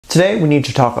Today we need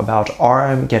to talk about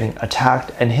RM getting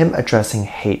attacked and him addressing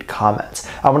hate comments.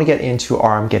 I want to get into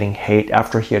RM getting hate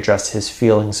after he addressed his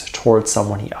feelings towards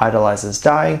someone he idolizes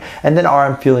dying, and then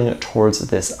RM feeling towards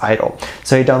this idol.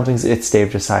 So hey dumplings, it's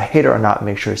Dave. Decide hate it or not,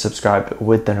 make sure you subscribe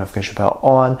with the notification bell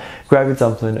on, grab your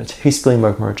dumpling, taste spilling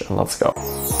mug merch, and let's go.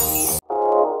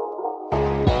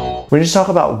 We need to talk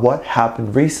about what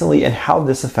happened recently and how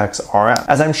this affects RM.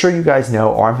 As I'm sure you guys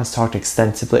know, RM has talked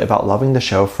extensively about loving the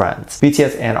show Friends.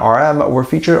 BTS and RM were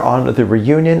featured on the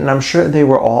reunion, and I'm sure they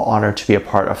were all honored to be a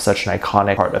part of such an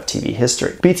iconic part of TV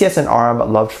history. BTS and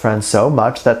RM loved Friends so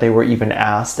much that they were even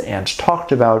asked and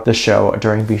talked about the show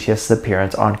during BTS's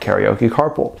appearance on Karaoke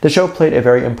Carpool. The show played a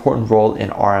very important role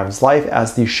in RM's life,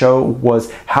 as the show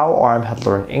was how RM had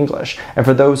learned English. And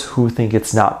for those who think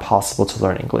it's not possible to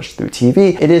learn English through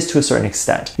TV, it is to a certain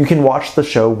extent. You can watch the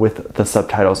show with the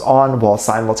subtitles on while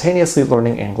simultaneously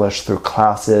learning English through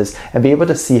classes and be able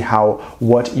to see how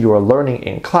what you are learning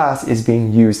in class is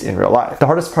being used in real life. The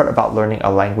hardest part about learning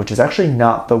a language is actually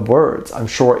not the words. I'm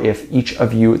sure if each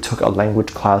of you took a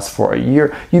language class for a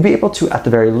year, you'd be able to at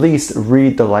the very least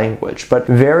read the language, but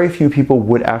very few people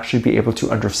would actually be able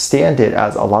to understand it,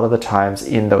 as a lot of the times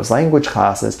in those language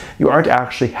classes you aren't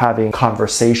actually having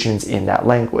conversations in that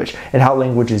language, and how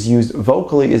language is used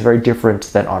vocally is very different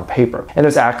than on paper, and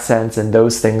there's accents and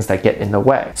those things that get in the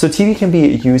way. So TV can be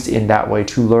used in that way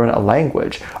to learn a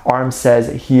language. RM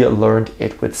says he learned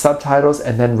it with subtitles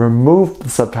and then removed the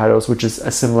subtitles, which is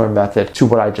a similar method to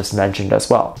what I just mentioned as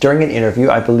well. During an interview,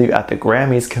 I believe at the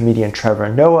Grammys, comedian Trevor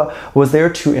Noah was there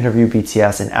to interview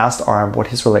BTS and asked RM what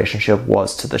his relationship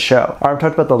was to the show. RM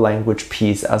talked about the language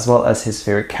piece as well as his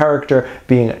favorite character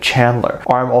being Chandler.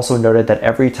 RM also noted that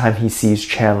every time he sees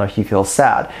Chandler he feels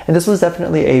sad, and this was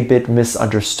definitely a bit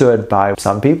misunderstood by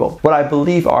some people. What I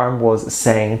believe RM was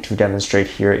saying to demonstrate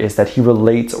here is that he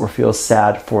relates or feels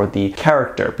sad for the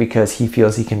character because he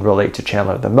feels he can relate to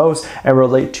Chandler the most and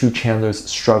relate to Chandler's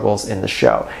struggles in the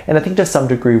show. And I think to some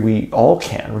degree we all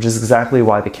can, which is exactly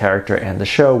why the character and the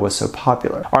show was so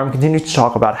popular. RM continues to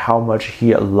talk about how much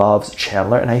he loves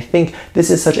Chandler, and I think this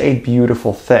is such a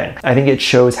beautiful thing. I think it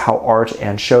shows how art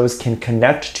and shows can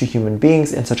connect to human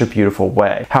beings in such a beautiful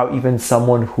way. How even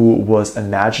someone who was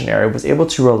imaginary was able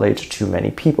to relate to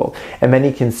many people. And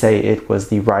many can say it was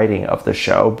the writing of the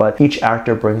show, but each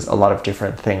actor brings a lot of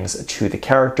different things to the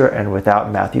character, and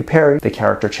without Matthew Perry, the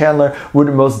character Chandler would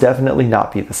most definitely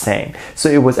not be the same. So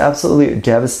it was absolutely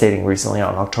devastating recently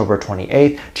on October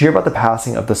 28th to hear about the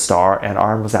passing of the star, and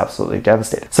RM was absolutely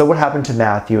devastated. So what happened to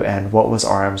Matthew and what was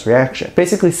RM's reaction?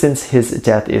 Basically, since his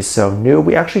death is so new,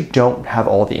 we actually don't have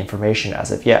all the information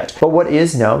as of yet. But what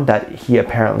is known, that he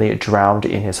apparently drowned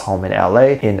in his home in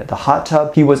LA in the hot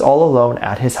tub. He was all alone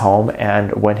at his home,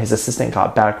 and when his assistant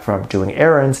got back from doing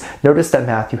errands, noticed that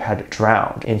Matthew had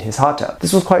drowned in his hot tub.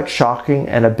 This was quite shocking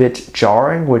and a bit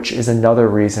jarring, which is another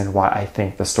reason why I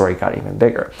think the story got even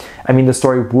bigger. I mean, the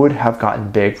story would have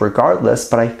gotten big regardless,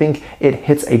 but I think it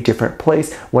hits a different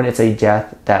place when it's a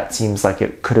death that seems like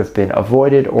it could have been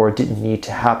avoided or didn't need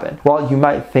to happen. While you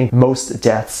might think most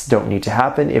deaths don't need to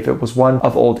happen, if it was one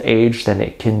of old age, then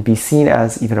it can be seen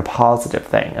as even a positive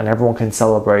thing, and everyone can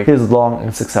celebrate his long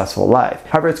and successful life.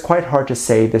 However, it's quite hard to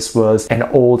say this was an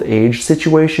old age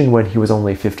situation when he was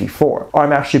only 54.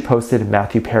 RM actually posted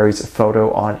Matthew Perry's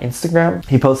photo on Instagram.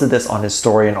 He posted this on his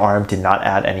story, and RM did not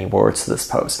add any words to this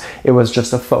post. It was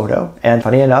just a photo, and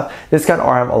funny enough, this got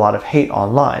RM a lot of hate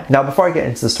online. Now, before I get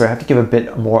into the story, I have to give a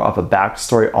bit more of a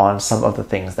backstory on some of the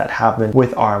things that happened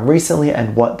with RM recently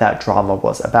and what that drama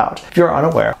was about. If you're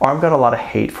unaware, RM got a lot of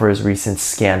hate for his recent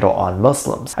scandal on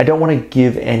Muslims. I don't want to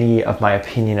give any of my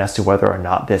opinion as to whether or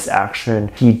not this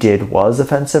action he did was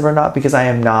offensive or not, because I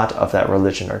am not of that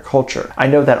religion or culture. I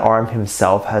know that RM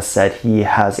himself has said he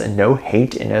has no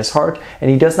hate in his heart, and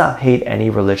he does not hate any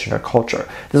religion or culture.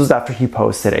 This was after he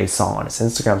posted a song on his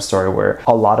Instagram story where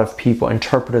a lot of people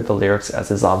interpreted the lyrics as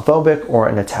Islamophobic or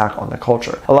an attack on the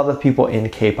culture. A lot of people in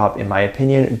K-pop, in my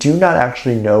opinion, do not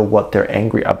actually know what they're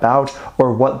angry about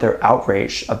or what they're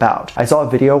outraged about. I saw a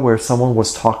video where someone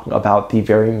was talking about the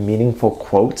very meaningful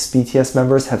quotes BTS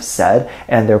members have said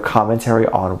and their commentary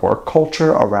on work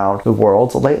culture around the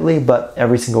world lately, but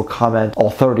every single comment, all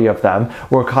 30 of them,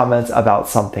 were comments about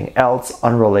something else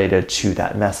unrelated to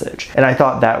that message. And I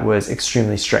thought that was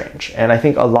extremely strange. And I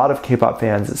think a lot of K-pop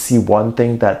fans see one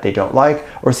thing that they don't like,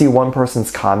 or see one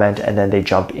person's comment and then they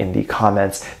jump in the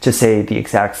comments to say the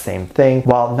exact same thing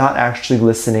while not actually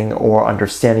listening or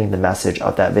understanding the message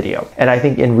of that video. And I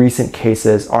think in recent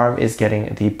cases, RM is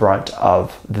getting the brunt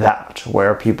of that,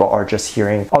 where people are just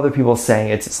hearing other people saying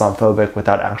it's Islamophobic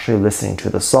without actually listening to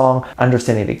the song,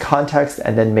 understanding the context,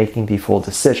 and then making the full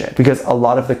decision. Because a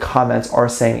lot of the comments are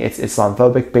saying it's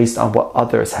Islamophobic based on what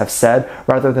others have said,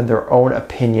 rather than their own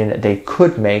opinion they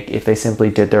could make if they simply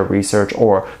did their research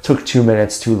or took 2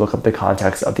 minutes to look up the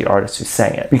context of the artist who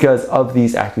sang it. Because of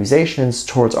these accusations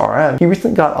towards RM, he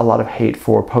recently got a lot of hate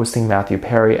for posting Matthew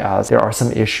Perry, as there are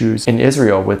some issues in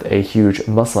Israel with a huge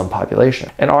Muslim population.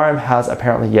 And RM has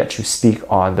apparently yet to speak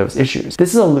on those issues.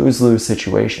 This is a lose-lose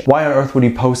situation. Why on earth would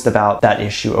he post about that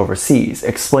issue overseas?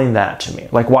 Explain that to me.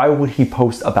 Like, why would he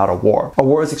post about a war? A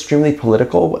war is extremely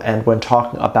political, and when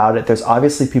talking about it, there's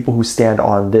obviously people who stand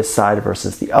on this side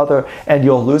versus the other, and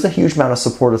you'll lose a huge amount of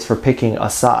supporters for picking a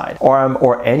side. RM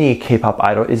or any K-pop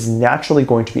idol is naturally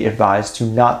going to be advised to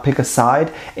not pick a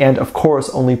side, and of course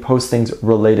only post things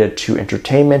related to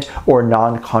entertainment or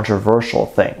non-controversial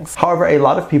things. However, a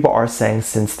lot of people are saying,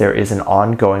 since there is an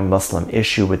ongoing Muslim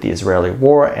issue with the Israeli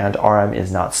war and RM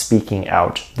is not speaking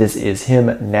out, this is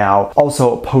him now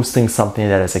also posting something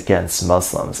that is against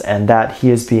Muslims, and that he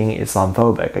is being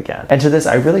Islamophobic again. And to this,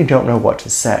 I really don't know what to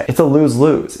say. It's a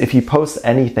lose-lose. If he posts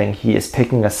anything, he is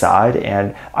picking a side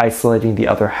and isolating the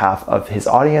other half of his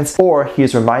audience, or he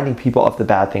is reminding people of the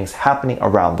bad things happening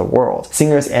around the world.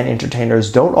 Singers and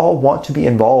entertainers don't all want to be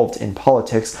involved in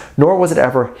politics, nor was it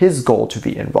ever his goal to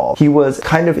be involved. He was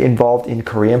kind of involved in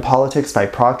Korean politics by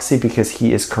proxy because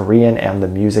he is Korean and the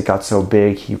music got so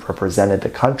big, he represented the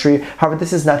country. However,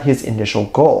 this is not his initial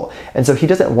goal, and so he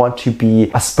doesn't want to be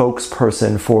a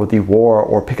spokesperson for the war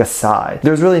or pick a side.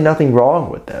 There's really nothing wrong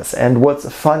with this, and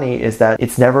what's funny is that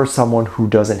it's never someone who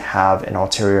doesn't have an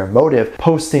ulterior motive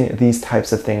posting these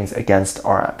types of things against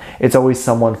RM. It's always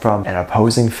someone from an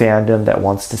opposing fandom that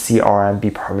wants to see RM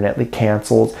be permanently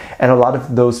cancelled, and a lot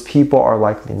of those people are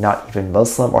likely not even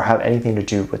Muslim or have anything to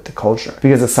do with the culture.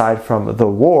 Because aside from the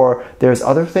war, there's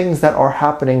other things that are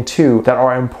happening too that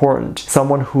are important.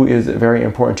 Someone who is very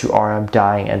important to RM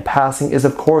dying and passing is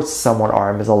of course someone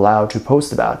RM is allowed to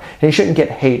post about, and he shouldn't get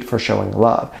hate for showing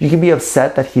love. You can be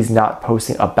upset that he's not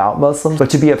posting about Muslims, but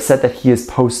to be upset that he is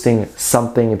posting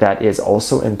something that is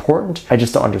also important, I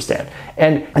just don't understand.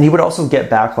 And he would also get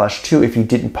backlash too if he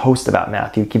didn't post about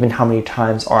Matthew, given how many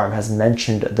times RM has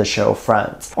mentioned the show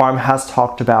Friends. RM has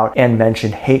talked about and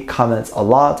mentioned hate comments a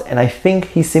lot, and I think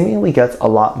he seemingly gets a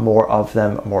lot more of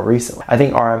them more recently. I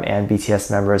think RM and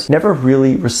BTS members never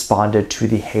really responded to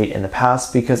the hate in the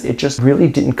past because it just really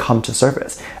didn't come to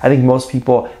surface. I think most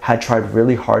people had tried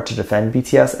really hard to defend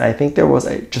BTS, and I think there was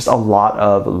just a lot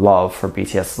of love for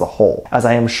BTS as a whole, as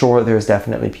I am sure there's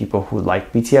definitely people who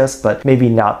like BTS, but maybe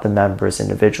not the members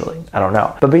individually. I don't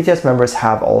know. But BTS members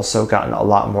have also gotten a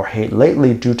lot more hate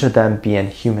lately due to them being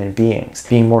human beings,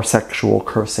 being more sexual,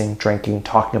 cursing, drinking,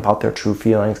 talking about their true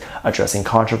feelings, addressing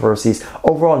controversies,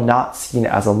 overall not seen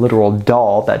as a literal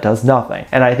doll that does nothing.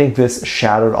 And I think this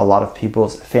shattered a lot of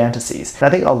people's fantasies. And I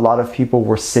think a lot of people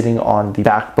were sitting on the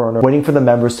back burner waiting for the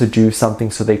members to do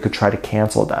something so they could try to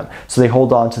cancel them. So they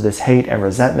hold on to this hate and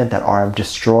resentment that RM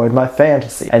destroyed my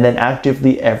fantasy, and then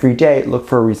actively every day look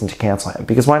for a reason to cancel him.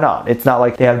 Because why not? It's not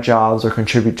like they have jobs or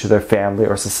contribute to their family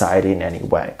or society in any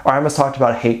way. RM has talked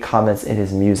about hate comments in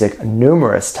his music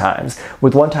numerous times,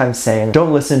 with one time saying,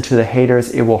 "Don't listen to the haters,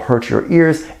 it will hurt your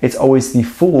ears. It's always the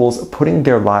fools putting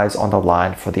their lives on the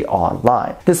line for the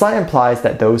online." This line implies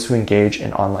that those who engage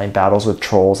in online battles with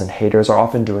trolls and haters are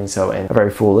often doing so in a very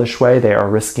foolish way. They are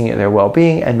risking their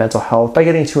well-being and mental health by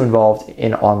getting too involved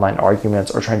in online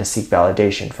arguments or trying to seek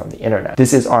validation from the internet.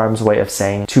 This is RM's way of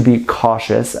saying to be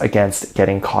cautious against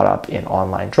getting caught up in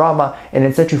online drama, and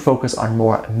instead to focus on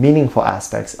more meaningful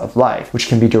aspects of life, which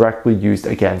can be directly used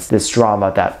against this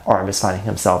drama that RM is finding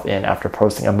himself in after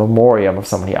posting a memoriam of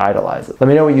someone he idolizes. Let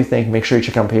me know what you think. Make sure you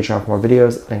check out Patreon for more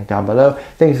videos. Link down below.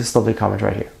 Thank you for still leave comments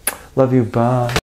right here. Love you. Bye.